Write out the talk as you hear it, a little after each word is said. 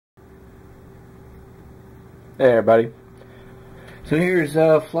Hey everybody. So here's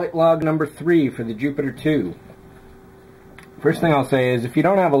flight log number 3 for the Jupiter 2. First thing I'll say is if you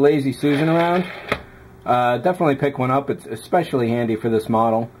don't have a Lazy Susan around, definitely pick one up. It's especially handy for this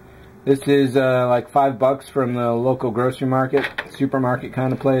model. This is like $5 from the local grocery market, supermarket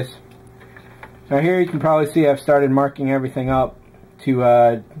kind of place. Now here you can probably see I've started marking everything up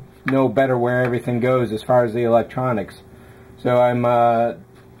to know better where everything goes as far as the electronics. So I'm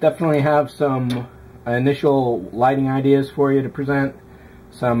definitely have some initial lighting ideas for you to present,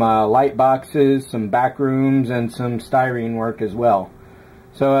 some light boxes, some back rooms, and some styrene work as well.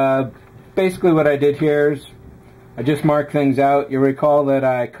 So basically what I did here is I just marked things out. You'll recall that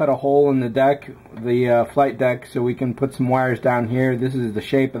I cut a hole in the deck, the flight deck, so we can put some wires down here. This is the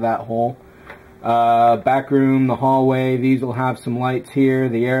shape of that hole. Back room, the hallway, these will have some lights here.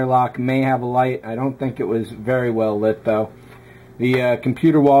 The airlock may have a light. I don't think it was very well lit though. The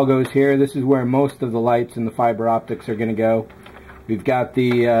computer wall goes here. This is where most of the lights and the fiber optics are going to go. We've got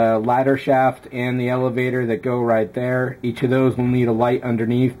the ladder shaft and the elevator that go right there. Each of those will need a light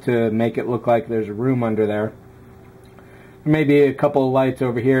underneath to make it look like there's a room under there. Maybe a couple of lights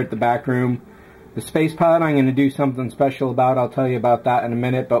over here at the back room. The space pod I'm going to do something special about. I'll tell you about that in a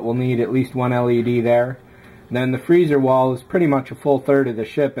minute, but we'll need at least one LED there. And then the freezer wall is pretty much a full third of the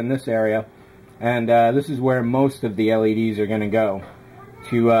ship in this area. And this is where most of the LEDs are going to go.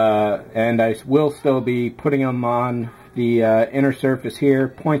 And I will still be putting them on the inner surface here,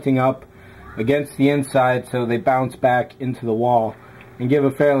 pointing up against the inside so they bounce back into the wall and give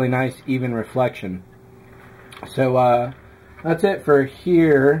a fairly nice even reflection. So that's it for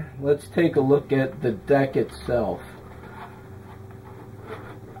here. Let's take a look at the deck itself.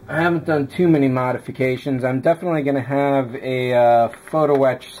 I haven't done too many modifications. I'm definitely going to have a photo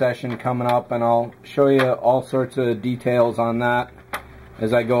etch session coming up, and I'll show you all sorts of details on that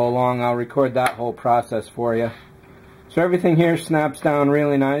as I go along. I'll record that whole process for you. So everything here snaps down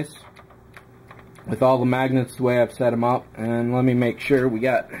really nice with all the magnets the way I've set them up. And let me make sure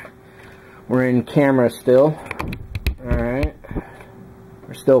we're in camera still. Alright.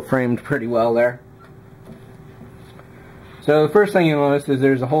 We're still framed pretty well there. So the first thing you'll notice is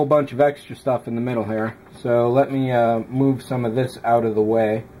there's a whole bunch of extra stuff in the middle here. So let me move some of this out of the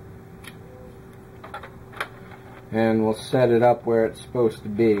way. And we'll set it up where it's supposed to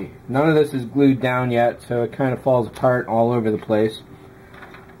be. None of this is glued down yet, so it kind of falls apart all over the place.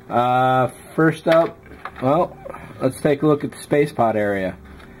 First up, well, let's take a look at the space pod area.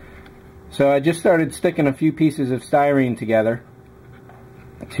 So I just started sticking a few pieces of styrene together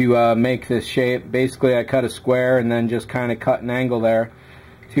to make this shape. Basically I cut a square and then just kind of cut an angle there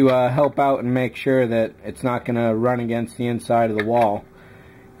to help out and make sure that it's not going to run against the inside of the wall.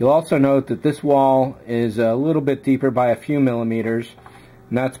 You'll also note that this wall is a little bit deeper by a few millimeters,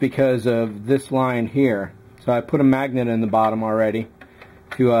 and that's because of this line here. So I put a magnet in the bottom already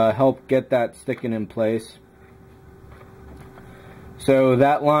to help get that sticking in place. So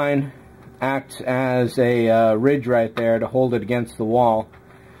that line acts as a ridge right there to hold it against the wall.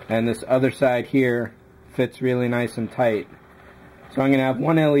 And this other side here fits really nice and tight. So I'm going to have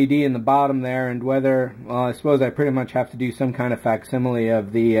one LED in the bottom there, and well, I suppose I pretty much have to do some kind of facsimile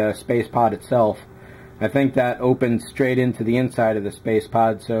of the space pod itself. I think that opens straight into the inside of the space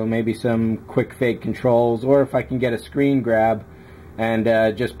pod, so maybe some quick fake controls, or if I can get a screen grab and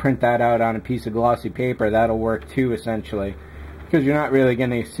just print that out on a piece of glossy paper, that'll work too, essentially. Because you're not really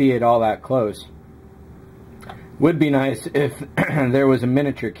going to see it all that close. Would be nice if there was a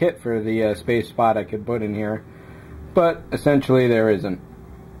miniature kit for the space pod I could put in here, but essentially there isn't.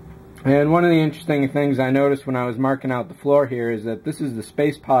 And one of the interesting things I noticed when I was marking out the floor here is that this is the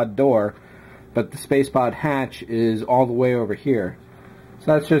space pod door, but the space pod hatch is all the way over here.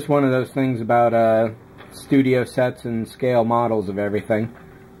 So that's just one of those things about studio sets and scale models of everything.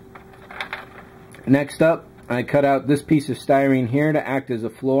 Next up, I cut out this piece of styrene here to act as a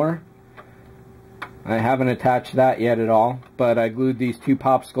floor. I haven't attached that yet at all, but I glued these two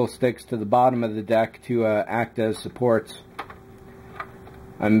popsicle sticks to the bottom of the deck to act as supports.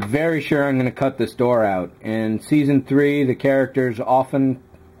 I'm very sure I'm going to cut this door out. In Season 3, the characters often,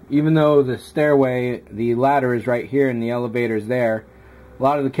 even though the stairway, the ladder is right here and the elevator is there, a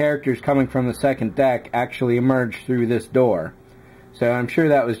lot of the characters coming from the second deck actually emerge through this door. So I'm sure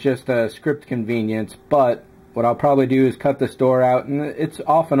that was just a script convenience, but what I'll probably do is cut this door out, and it's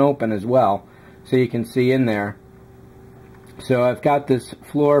often open as well, so you can see in there. So I've got this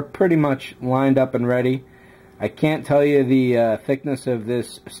floor pretty much lined up and ready. I can't tell you the thickness of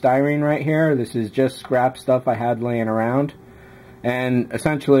this styrene right here. This is just scrap stuff I had laying around. And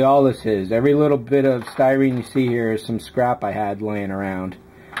essentially all this is, every little bit of styrene you see here is some scrap I had laying around.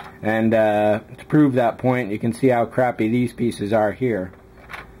 And to prove that point, you can see how crappy these pieces are here.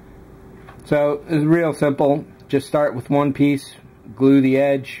 So it's real simple. Just start with one piece, glue the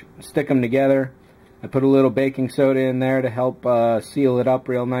edge, stick them together. I put a little baking soda in there to help seal it up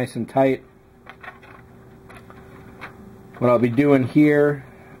real nice and tight. What I'll be doing here,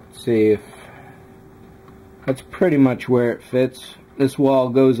 let's see if that's pretty much where it fits. This wall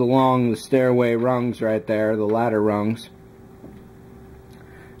goes along the stairway rungs right there, the ladder rungs.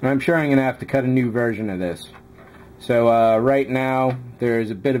 And I'm sure I'm going to have to cut a new version of this. So right now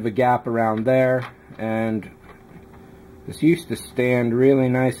there's a bit of a gap around there, and this used to stand really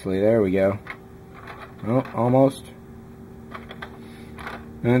nicely. There we go. Oh, almost.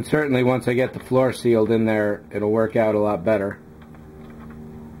 And certainly once I get the floor sealed in there, it'll work out a lot better.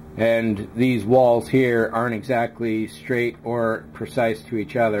 And these walls here aren't exactly straight or precise to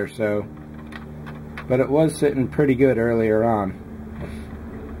each other, so, but it was sitting pretty good earlier on.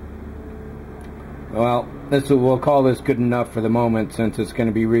 Well, we'll call this good enough for the moment, since it's going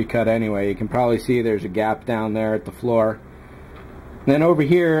to be recut anyway. You can probably see there's a gap down there at the floor. Then over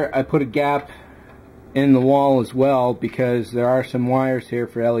here I put a gap in the wall as well, because there are some wires here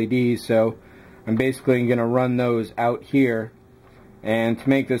for LEDs, so I'm basically going to run those out here. And to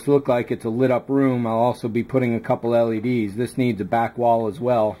make this look like it's a lit up room, I'll also be putting a couple LEDs. This needs a back wall as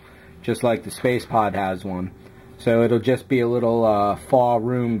well, just like the space pod has one. So it'll just be a little fall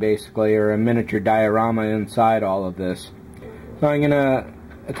room basically, or a miniature diorama inside all of this. So I'm going to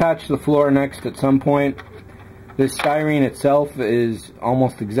attach the floor next at some point. This styrene itself is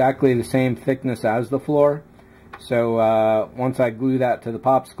almost exactly the same thickness as the floor. So once I glue that to the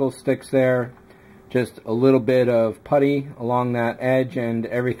popsicle sticks there, just a little bit of putty along that edge, and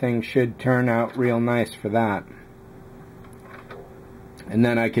everything should turn out real nice for that. And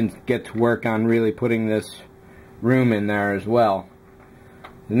then I can get to work on really putting this room in there as well.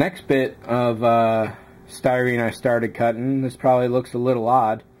 The next bit of styrene I started cutting, this probably looks a little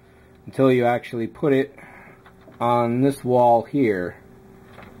odd until you actually put it on this wall here.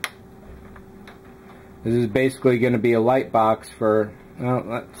 This is basically going to be a light box for, well,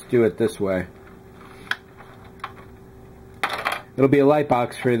 let's do it this way. It'll be a light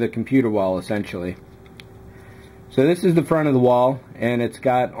box for the computer wall, essentially. So this is the front of the wall, and it's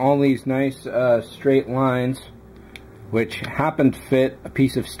got all these nice straight lines, which happen to fit a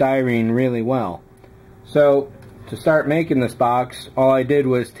piece of styrene really well. So to start making this box, all I did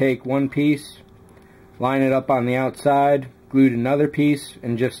was take one piece, line it up on the outside, glued another piece,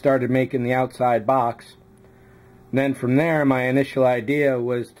 and just started making the outside box. And then from there, my initial idea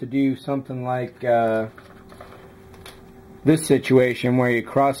was to do something like this situation, where you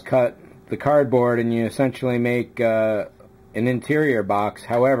cross-cut the cardboard and you essentially make an interior box.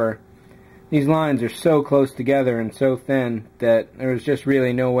 However, these lines are so close together and so thin that there was just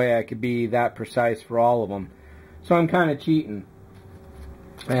really no way I could be that precise for all of them. So I'm kind of cheating.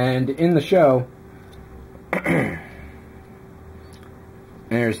 And in the show,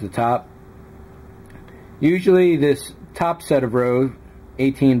 there's the top. Usually this top set of rows,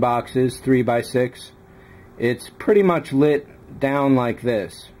 18 boxes, 3 by 6, it's pretty much lit down like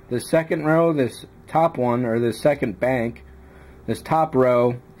this. The second row, this top one, or the second bank, this top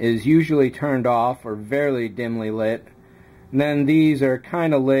row is usually turned off or very dimly lit. And then these are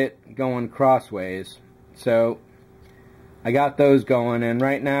kind of lit going crossways. So I got those going, and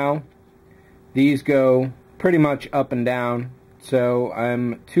right now these go pretty much up and down. So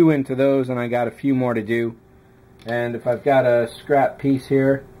I'm 2 into those, and I got a few more to do. And if I've got a scrap piece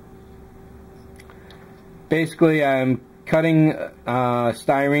here, basically I'm cutting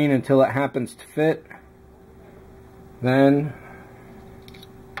styrene until it happens to fit. Then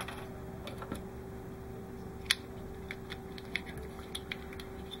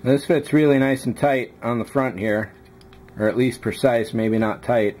this fits really nice and tight on the front here, or at least precise, maybe not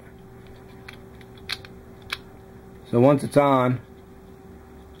tight. So once it's on,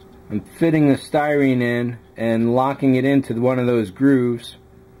 I'm fitting the styrene in and locking it into one of those grooves,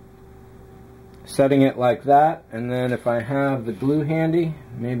 setting it like that. And then if I have the glue handy,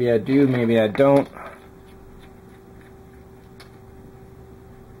 maybe I do, maybe I don't,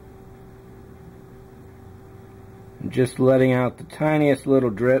 I'm just letting out the tiniest little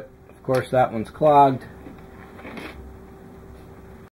drip. Of course that one's clogged.